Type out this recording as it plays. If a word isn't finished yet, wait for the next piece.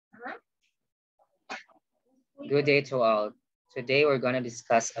Good day to all. Today we're going to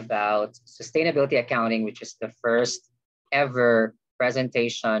discuss about sustainability accounting, which is the first ever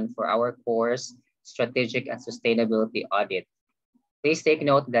presentation for our course, Strategic and Sustainability Audit. Please take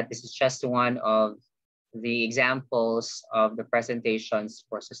note that this is just one of the examples of the presentations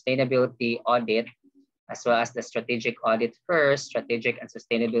for sustainability audit, as well as the strategic audit first, strategic and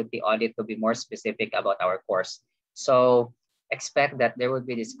sustainability audit to be more specific about our course. So expect that there will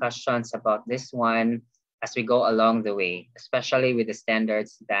be discussions about this one as we go along the way, especially with the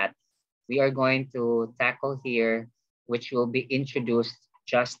standards that we are going to tackle here, which will be introduced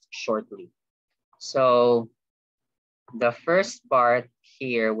just shortly. So the first part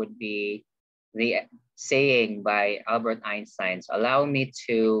here would be the saying by Albert Einstein. So allow me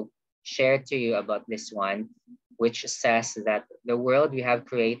to share to you about this one, which says that the world we have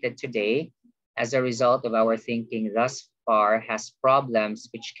created today as a result of our thinking thus far has problems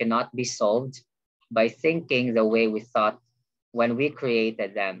which cannot be solved by thinking the way we thought when we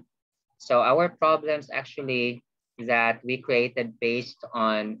created them. So our problems actually that we created based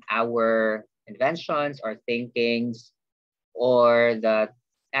on our inventions or thinkings or the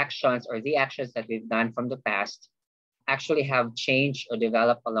actions or the actions that we've done from the past actually have changed or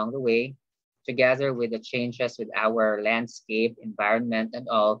developed along the way, together with the changes with our landscape, environment, and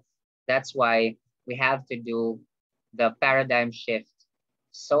all. That's why we have to do the paradigm shift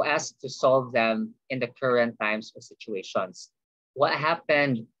so as to solve them in the current times or situations. What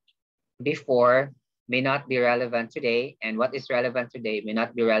happened before may not be relevant today, and what is relevant today may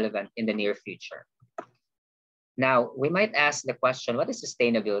not be relevant in the near future. Now, we might ask the question, what is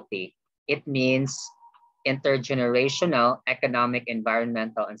sustainability? It means intergenerational economic,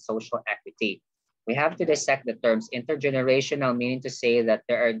 environmental, and social equity. We have to dissect the terms. Intergenerational meaning to say that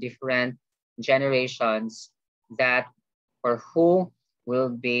there are different generations that or who will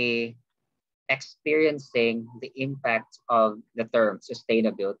be experiencing the impact of the term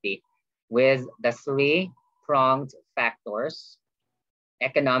sustainability with the three-pronged factors: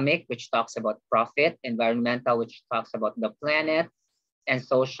 economic, which talks about profit; environmental, which talks about the planet; and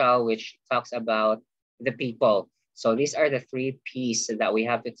social, which talks about the people. So these are the three P's that we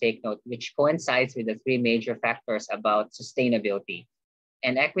have to take note, which coincides with the three major factors about sustainability.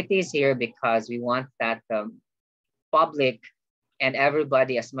 And equity is here because we want that public and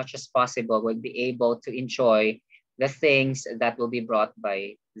everybody as much as possible will be able to enjoy the things that will be brought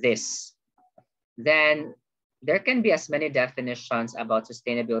by this. Then there can be as many definitions about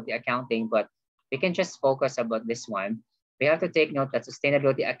sustainability accounting, but we can just focus about this one. We have to take note that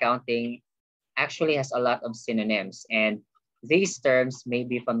sustainability accounting actually has a lot of synonyms, and these terms may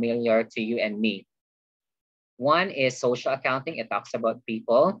be familiar to you and me. One is social accounting. It talks about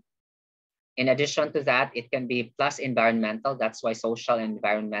people. In addition to that, it can be plus environmental. That's why social and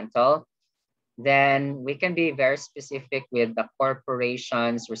environmental. Then we can be very specific with the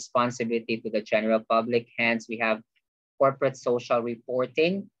corporation's responsibility to the general public. Hence, we have corporate social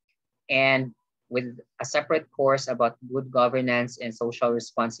reporting. And with a separate course about good governance and social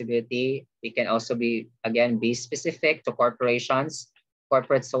responsibility, we can also be specific to corporations,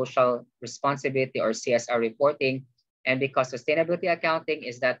 corporate social responsibility or CSR reporting. And because sustainability accounting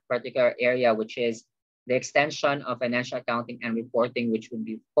is that particular area, which is the extension of financial accounting and reporting, which would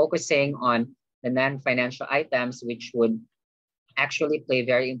be focusing on the non-financial items, which would actually play a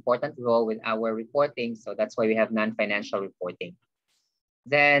very important role with our reporting. So that's why we have non-financial reporting.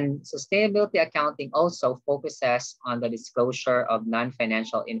 Then sustainability accounting also focuses on the disclosure of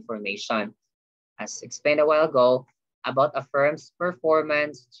non-financial information, as explained a while ago, about a firm's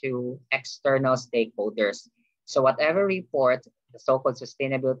performance to external stakeholders. So whatever report, the so-called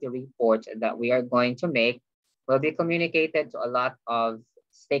sustainability report that we are going to make will be communicated to a lot of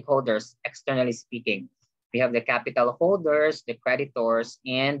stakeholders, externally speaking. We have the capital holders, the creditors,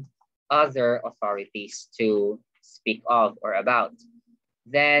 and other authorities to speak of or about.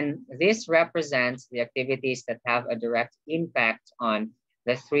 Then this represents the activities that have a direct impact on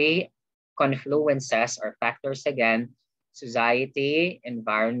the three confluences or factors again: society,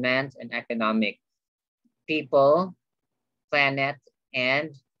 environment, and economic. People, planet,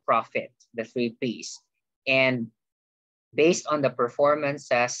 and profit, the three P's. And based on the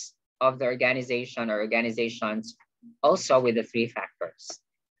performances of the organization or organizations, also with the three factors.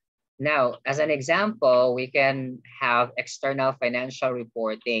 Now, as an example, we can have external financial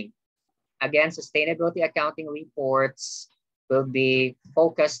reporting. Again, sustainability accounting reports will be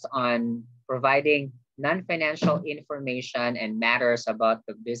focused on providing non-financial information and matters about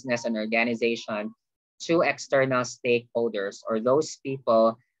the business and organization to external stakeholders, or those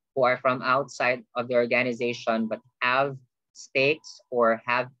people who are from outside of the organization but have stakes or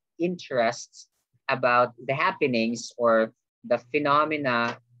have interests about the happenings or the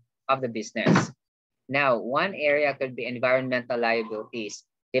phenomena of the business. Now, one area could be environmental liabilities.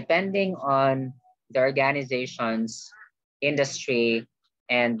 Depending on the organization's industry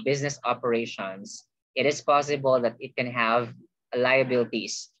and business operations, it is possible that it can have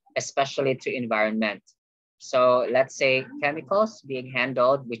liabilities, especially to environment. So let's say chemicals being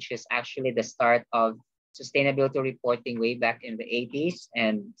handled, which is actually the start of sustainability reporting way back in the 80s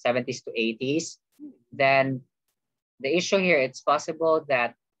and 70s to 80s. Then the issue here, it's possible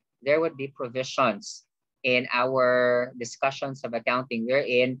that there would be provisions in our discussions of accounting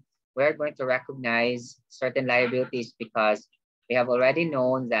wherein we're going to recognize certain liabilities because we have already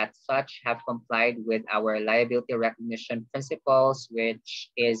known that such have complied with our liability recognition principles, which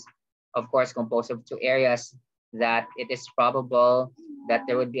is, of course, composed of two areas: that it is probable that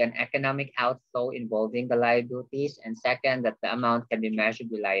there would be an economic outflow involving the liabilities, and second, that the amount can be measured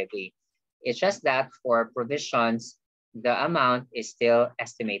reliably. It's just that for provisions, the amount is still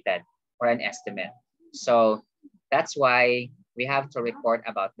estimated or an estimate. So that's why we have to report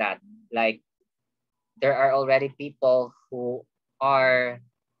about that. Like, there are already people who are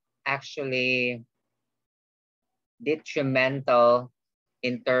actually detrimental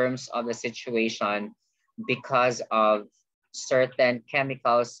in terms of the situation because of certain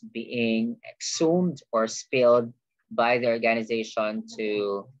chemicals being exhumed or spilled by the organization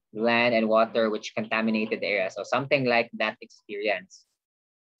to land and water, which contaminated the area. So something like that experience.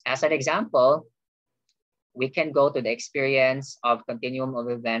 As an example, we can go to the experience of continuum of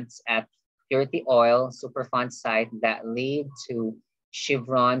events at Purity Oil Superfund site that lead to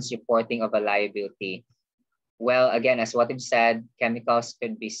Chevron's reporting of a liability. Well, again, as what we've said, chemicals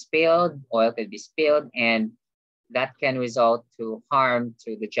could be spilled, oil could be spilled, and that can result to harm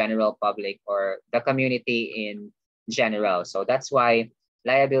to the general public or the community in general. So that's why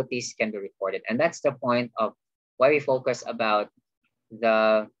liabilities can be reported. And that's the point of why we focus about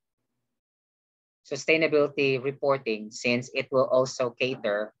the sustainability reporting, since it will also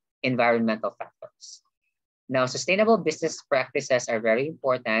cater environmental factors. Now, sustainable business practices are very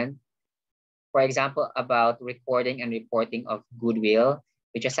important. For example, about recording and reporting of goodwill.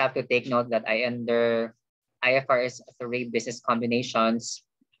 We just have to take note that under IFRS 3 business combinations,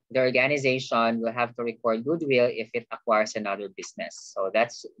 the organization will have to record goodwill if it acquires another business. So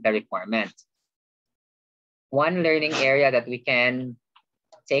that's the requirement. One learning area that we can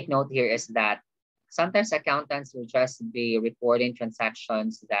take note here is that sometimes accountants will just be reporting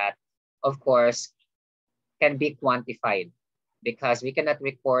transactions that, of course, can be quantified, because we cannot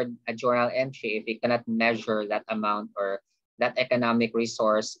record a journal entry if we cannot measure that amount or that economic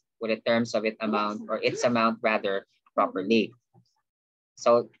resource with the terms of its amount rather properly.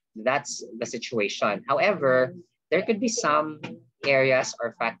 So that's the situation. However, there could be some areas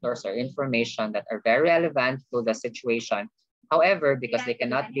or factors or information that are very relevant to the situation. However, because they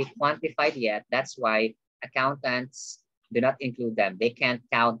cannot be quantified yet, that's why accountants do not include them. They can't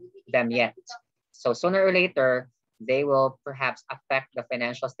count them yet. So sooner or later, they will perhaps affect the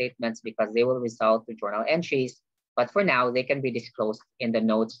financial statements because they will result to journal entries. But for now, they can be disclosed in the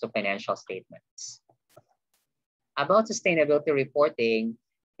notes to financial statements. About sustainability reporting,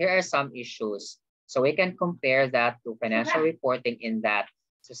 here are some issues. So we can compare that to financial reporting in that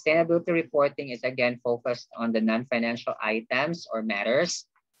sustainability reporting is again focused on the non-financial items or matters,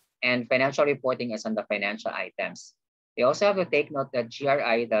 and financial reporting is on the financial items. We also have to take note that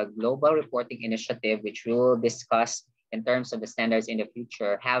GRI, the Global Reporting Initiative, which we will discuss in terms of the standards in the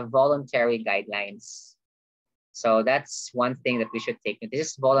future, have voluntary guidelines. So that's one thing that we should take note.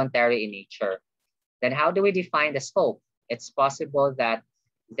 This is voluntary in nature. Then how do we define the scope? It's possible that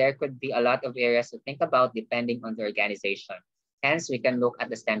there could be a lot of areas to think about depending on the organization. Hence, we can look at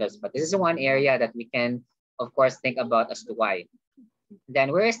the standards, but this is one area that we can, of course, think about as to why.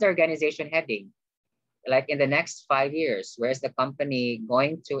 Then where is the organization heading? Like in the next 5 years, where is the company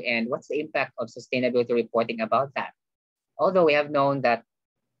going to, and what's the impact of sustainability reporting about that? Although we have known that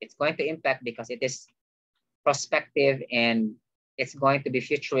it's going to impact because it is prospective and it's going to be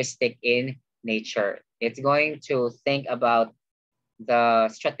futuristic in nature. It's going to think about the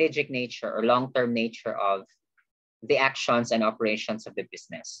strategic nature or long-term nature of the actions and operations of the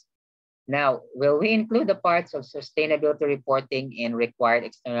business. Now, will we include the parts of sustainability reporting in required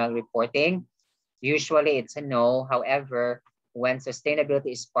external reporting? Usually it's a no. However, when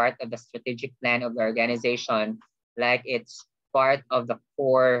sustainability is part of the strategic plan of the organization, like it's part of the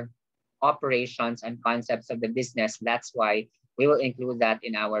core operations and concepts of the business, that's why we will include that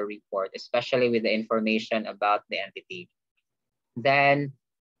in our report, especially with the information about the entity. Then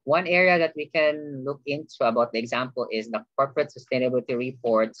one area that we can look into about the example is the corporate sustainability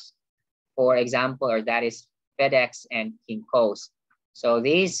reports For example, or that is FedEx and Kinko's. So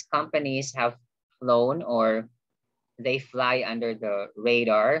these companies have flown, or they fly under the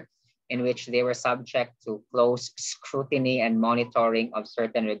radar, in which they were subject to close scrutiny and monitoring of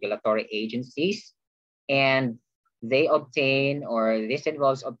certain regulatory agencies. And they obtain, or this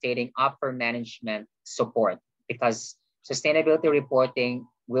involves obtaining upper management support, because sustainability reporting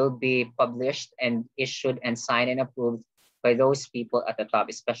will be published and issued and signed and approved by those people at the top,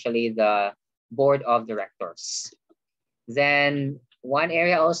 especially the board of directors. Then one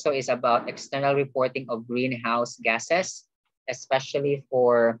area also is about external reporting of greenhouse gases, especially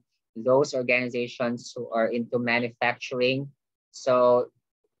for those organizations who are into manufacturing. So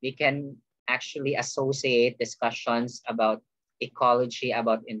we can actually associate discussions about ecology,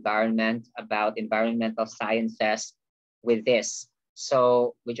 about environment, about environmental sciences with this.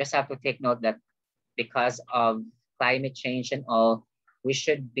 So we just have to take note that because of climate change and all, we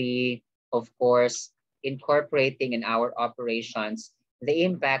should be, of course, incorporating in our operations the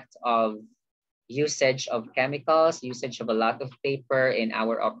impact of usage of chemicals, usage of a lot of paper in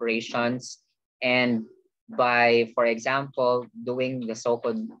our operations. And by, for example, doing the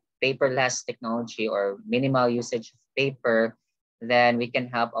so-called paperless technology or minimal usage of paper, then we can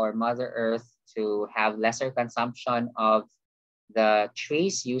help our Mother Earth to have lesser consumption of the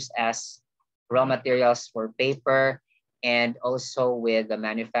trees used as raw materials for paper, and also with the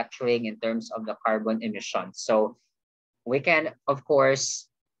manufacturing in terms of the carbon emissions. So we can, of course,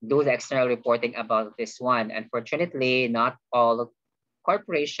 do the external reporting about this one. Unfortunately, not all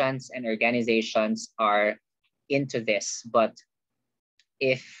corporations and organizations are into this, but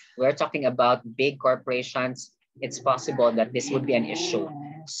if we're talking about big corporations, it's possible that this would be an issue.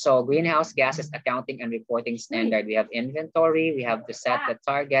 So greenhouse gases accounting and reporting standard, we have inventory, we have to set the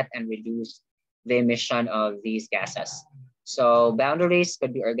target and reduce the emission of these gases. So boundaries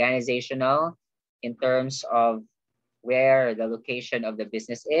could be organizational in terms of where the location of the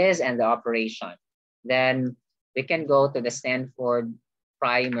business is and the operation. Then we can go to the Stanford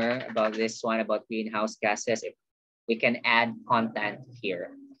primer about this one, about greenhouse gases. If we can add content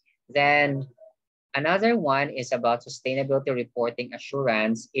here. Then another one is about sustainability reporting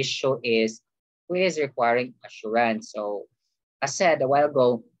assurance. Issue is who is requiring assurance. So as said a while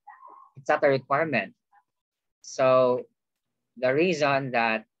ago, it's not a requirement. So the reason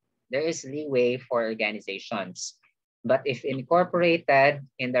that there is leeway for organizations, but if incorporated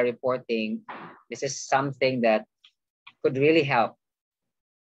in the reporting, this is something that could really help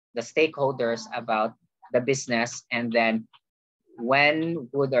the stakeholders about the business. And then when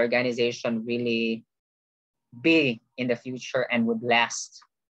would the organization really be in the future and would last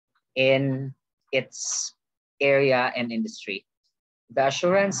in its area and industry. The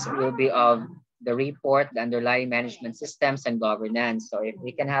assurance will be of the report, the underlying management systems and governance. So if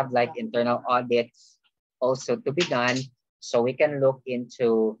we can have like internal audits also to be done, so we can look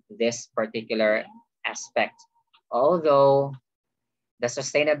into this particular aspect. Although the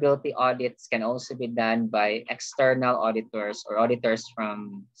sustainability audits can also be done by external auditors or auditors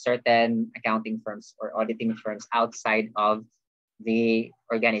from certain accounting firms or auditing firms outside of the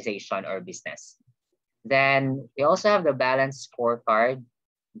organization or business. Then we also have the balance scorecard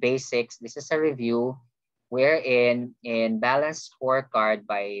basics. This is a review wherein in balance scorecard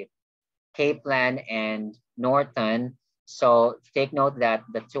by Kaplan and Norton. So take note that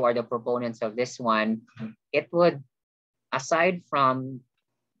the two are the proponents of this one. It would, aside from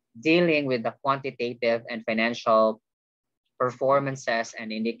dealing with the quantitative and financial performances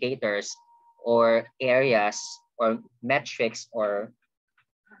and indicators or areas or metrics or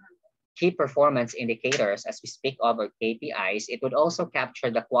key performance indicators, as we speak of, or KPIs, it would also capture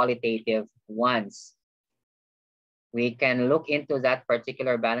the qualitative ones. We can look into that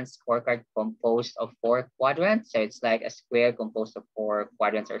particular balance scorecard composed of 4 quadrants. So it's like a square composed of 4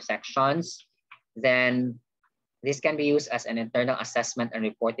 quadrants or sections. Then this can be used as an internal assessment and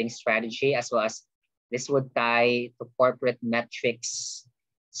reporting strategy, as well as this would tie to corporate metrics.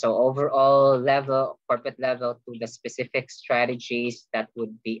 So overall level, corporate level, to the specific strategies that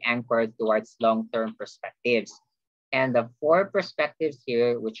would be anchored towards long-term perspectives. And the 4 perspectives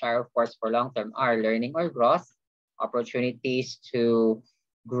here, which are of course for long-term, are learning or growth, opportunities to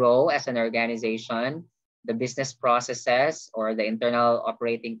grow as an organization, the business processes or the internal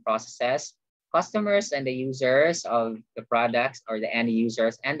operating processes, customers and the users of the products or the end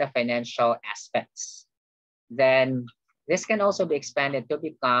users, and the financial aspects. Then this can also be expanded to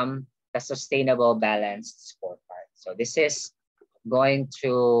become the sustainable balanced scorecard. So this is going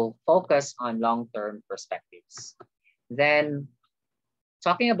to focus on long-term perspectives. Then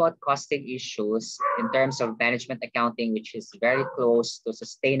talking about costing issues in terms of management accounting, which is very close to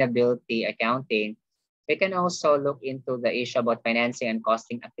sustainability accounting, we can also look into the issue about financing and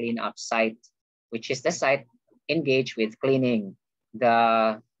costing a cleanup site, which is the site engaged with cleaning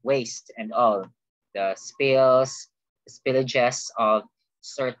the waste and all, the spills, spillages of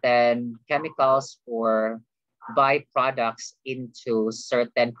certain chemicals or byproducts into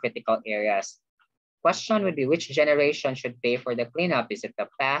certain critical areas. Question would be, which generation should pay for the cleanup? Is it the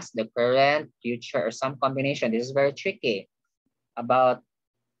past, the current, future, or some combination? This is very tricky about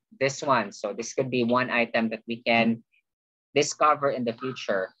this one. So this could be one item that we can discover in the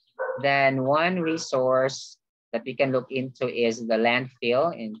future. Then one resource that we can look into is the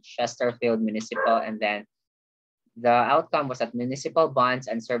landfill in Chesterfield Municipal. And then the outcome was that municipal bonds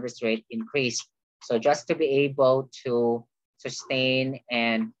and service rate increased. So just to be able to sustain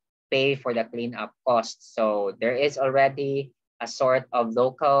and pay for the cleanup costs. So there is already a sort of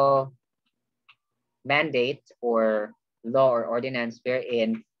local mandate or law or ordinance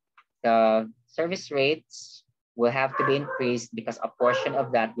wherein the service rates will have to be increased because a portion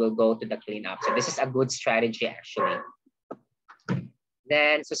of that will go to the cleanup. So this is a good strategy actually.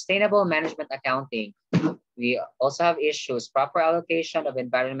 Then sustainable management accounting. We also have issues, proper allocation of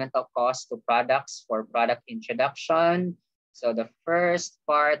environmental costs to products for product introduction. So the first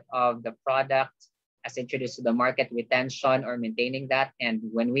part of the product as introduced to the market, retention or maintaining that, and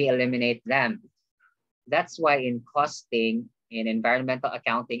when we eliminate them. That's why in costing, in environmental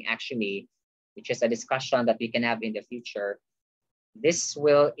accounting actually, which is a discussion that we can have in the future, this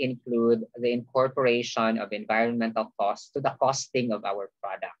will include the incorporation of environmental costs to the costing of our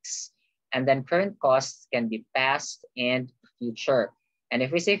products. And then current costs can be past and future. And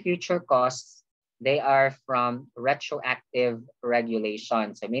if we say future costs, they are from retroactive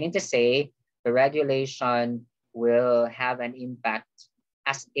regulation. So meaning to say, the regulation will have an impact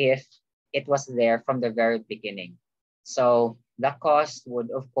as if it was there from the very beginning. So the cost would,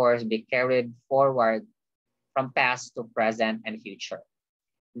 of course, be carried forward from past to present and future.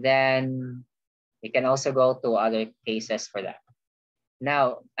 Then we can also go to other cases for that.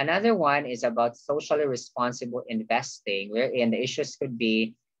 Now, another one is about socially responsible investing, wherein the issues could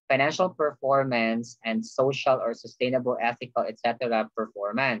be financial performance and social or sustainable, ethical, etc.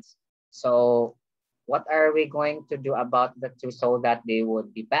 performance. So what are we going to do about the two so that they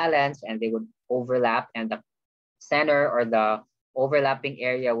would be balanced and they would overlap, and the center or the overlapping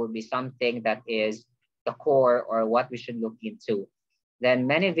area would be something that is the core or what we should look into. Then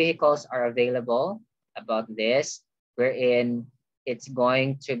many vehicles are available about this, wherein it's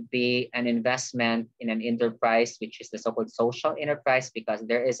going to be an investment in an enterprise, which is the so-called social enterprise, because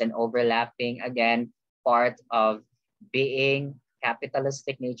there is an overlapping, again, part of being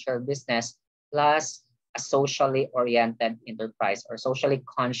capitalistic nature of business, plus a socially oriented enterprise or socially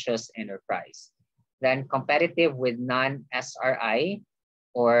conscious enterprise. Then competitive with non-SRI,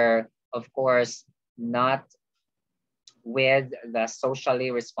 or of course, not with the socially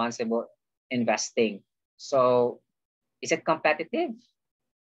responsible investing. So is it competitive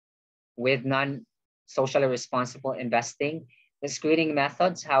with non-socially responsible investing? The screening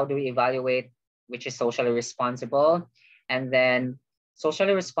methods, how do we evaluate which is socially responsible? And then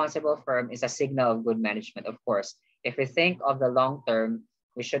socially responsible firm is a signal of good management, of course. If we think of the long term,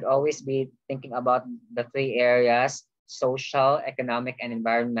 we should always be thinking about the three areas: social, economic, and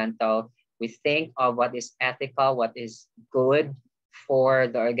environmental. We think of what is ethical, what is good for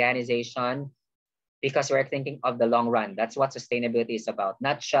the organization, because we're thinking of the long run. That's what sustainability is about,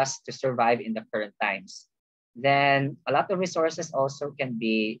 not just to survive in the current times. Then a lot of resources also can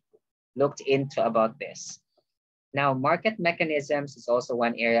be looked into about this. Now, market mechanisms is also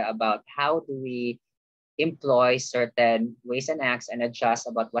one area about how do we employ certain ways and acts and adjust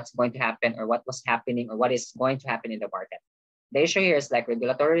about what's going to happen or what was happening or what is going to happen in the market. The issue here is like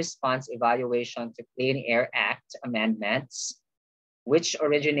regulatory response evaluation to Clean Air Act amendments, which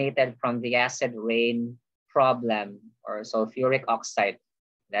originated from the acid rain problem or sulfuric oxide.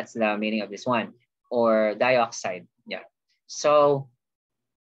 That's the meaning of this one, or dioxide. Yeah. So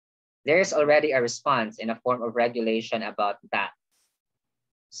there's already a response in a form of regulation about that.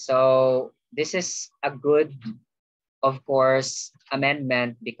 So this is a good, of course,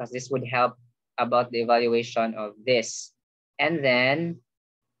 amendment because this would help about the evaluation of this. And then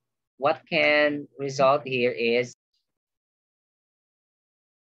what can result here is,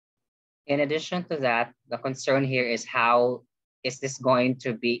 in addition to that, the concern here is how is this going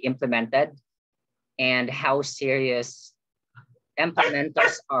to be implemented and how serious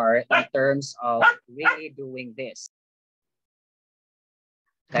implementers are in terms of really doing this.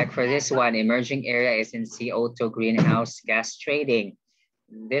 Like for this one, emerging area is in CO2 greenhouse gas trading.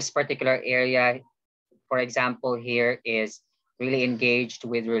 This particular area, for example, here is really engaged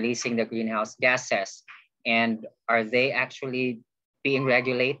with releasing the greenhouse gases. And are they actually being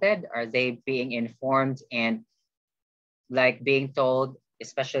regulated? Are they being informed and like being told,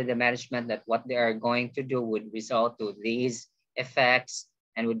 especially the management, that what they are going to do would result to these effects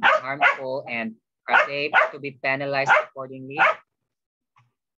and would be harmful? And are they to be penalized accordingly?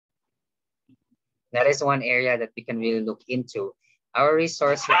 That is one area that we can really look into. Our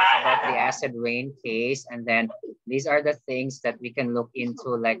resource here is about the acid rain case, and then these are the things that we can look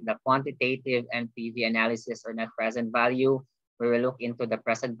into, like the quantitative NPV analysis or net present value, where we look into the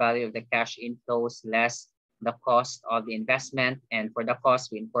present value of the cash inflows less the cost of the investment, and for the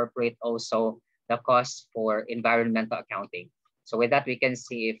cost, we incorporate also the cost for environmental accounting. So with that, we can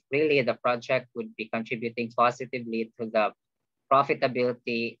see if really the project would be contributing positively to the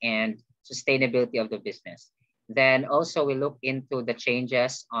profitability and sustainability of the business. Then also we look into the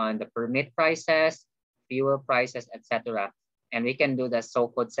changes on the permit prices, fuel prices, etc. And we can do the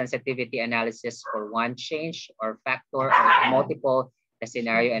so-called sensitivity analysis for one change or factor or multiple the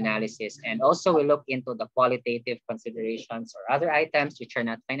scenario analysis. And also we look into the qualitative considerations or other items which are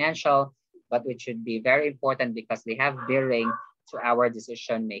not financial, but which should be very important because they have bearing to our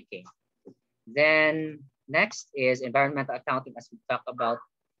decision making. Then next is environmental accounting, as we talked about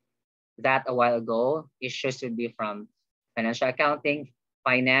that a while ago. Issues would be from financial accounting,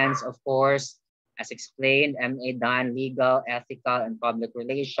 finance, of course, as explained, MA done, legal, ethical, and public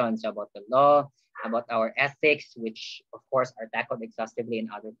relations, about the law, about our ethics, which of course are tackled exhaustively in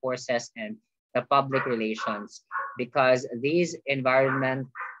other courses, and the public relations, because these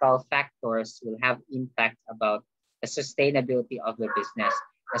environmental factors will have impact about the sustainability of the business,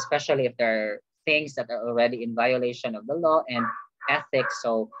 especially if there are things that are already in violation of the law and ethics.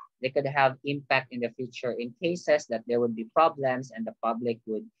 So they could have impact in the future in cases that there would be problems and the public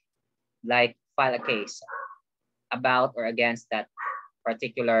would like file a case about or against that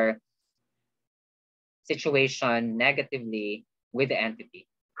particular situation negatively with the entity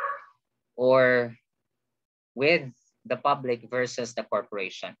or with the public versus the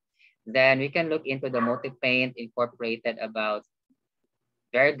corporation. Then we can look into the Multipaint Incorporated, about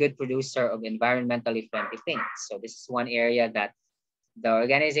very good producer of environmentally friendly things. So this is one area that the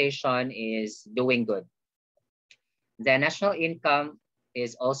organization is doing good. The national income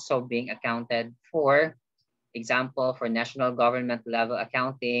is also being accounted for. Example, for national government level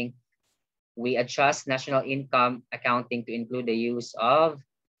accounting, we adjust national income accounting to include the use of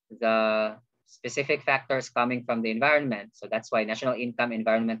the specific factors coming from the environment. So that's why national income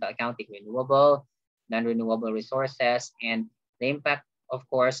environmental accounting, renewable, non-renewable resources, and the impact, of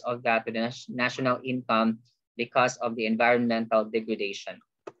course, of that to the national income because of the environmental degradation.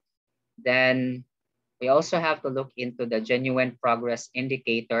 Then we also have to look into the genuine progress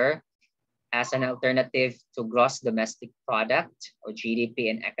indicator as an alternative to gross domestic product or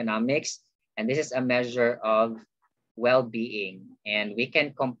GDP in economics. And this is a measure of well-being. And we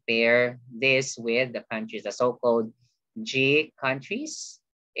can compare this with the countries, the so-called G countries,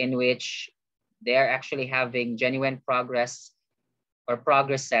 in which they're actually having genuine progress or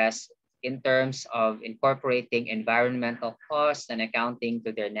progresses in terms of incorporating environmental costs and accounting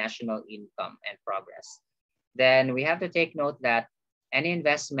to their national income and progress. Then we have to take note that any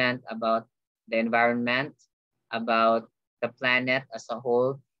investment about the environment, about the planet as a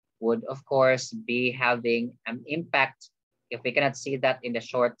whole, would of course be having an impact if we cannot see that in the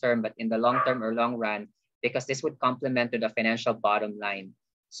short term, but in the long term or long run, because this would complement to the financial bottom line.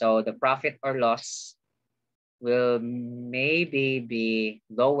 So the profit or loss will maybe be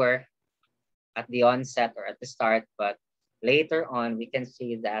lower at the onset or at the start, but later on we can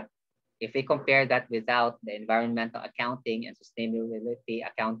see that if we compare that without the environmental accounting and sustainability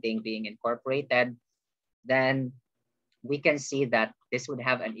accounting being incorporated, then we can see that this would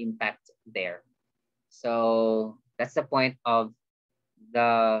have an impact there. So that's the point of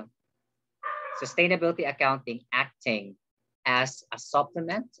the sustainability accounting acting as a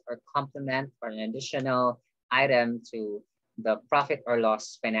supplement or complement or an additional item to the profit or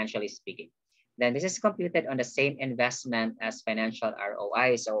loss, financially speaking. Then this is computed on the same investment as financial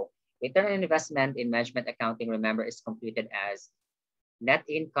ROI. So return on investment in management accounting, remember, is computed as net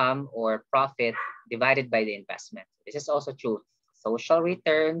income or profit divided by the investment. This is also true. Social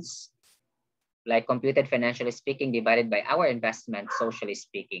returns, like computed financially speaking, divided by our investment, socially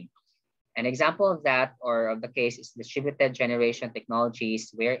speaking. An example of that or of the case is distributed generation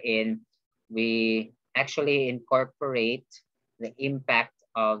technologies, wherein we actually incorporate the impact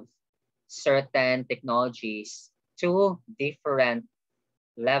of certain technologies to different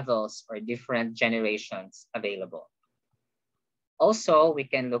levels or different generations available. Also, we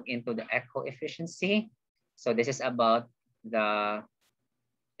can look into the eco-efficiency. So this is about the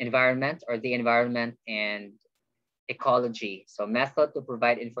environment or the environment and ecology. So method to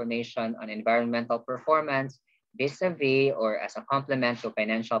provide information on environmental performance vis-a-vis or as a complement to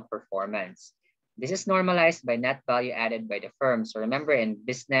financial performance. This is normalized by net value added by the firm. So remember, in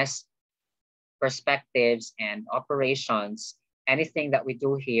business perspectives and operations, anything that we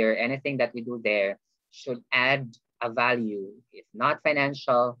do here, anything that we do there should add a value, if not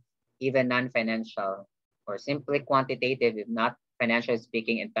financial, even non-financial, or simply quantitative, if not financially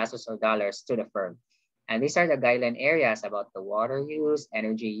speaking in pesos or dollars to the firm. And these are the guideline areas about the water use,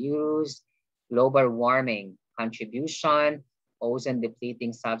 energy use, global warming, contribution, ozone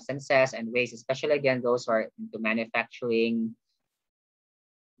depleting substances and waste, especially again, those who are into manufacturing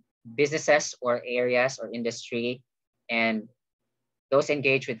businesses or areas or industry, and those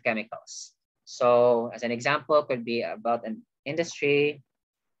engaged with chemicals. So as an example, could be about an industry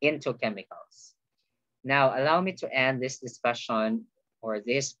into chemicals. Now, allow me to end this discussion or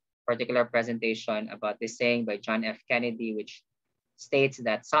this particular presentation about this saying by John F. Kennedy, which states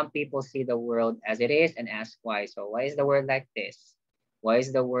that some people see the world as it is and ask why. So why is the world like this? Why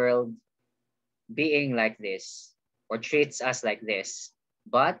is the world being like this or treats us like this?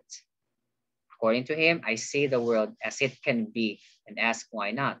 But according to him, I see the world as it can be and ask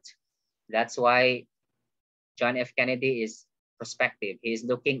why not. That's why John F. Kennedy is prospective. He is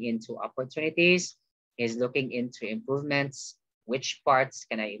looking into opportunities. He's looking into improvements. Which parts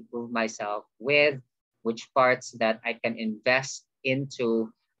can I improve myself with? Which parts that I can invest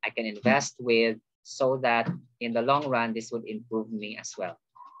into, I can invest with, so that in the long run, this would improve me as well.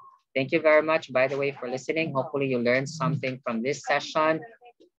 Thank you very much, by the way, for listening. Hopefully you learned something from this session.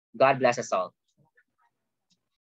 God bless us all.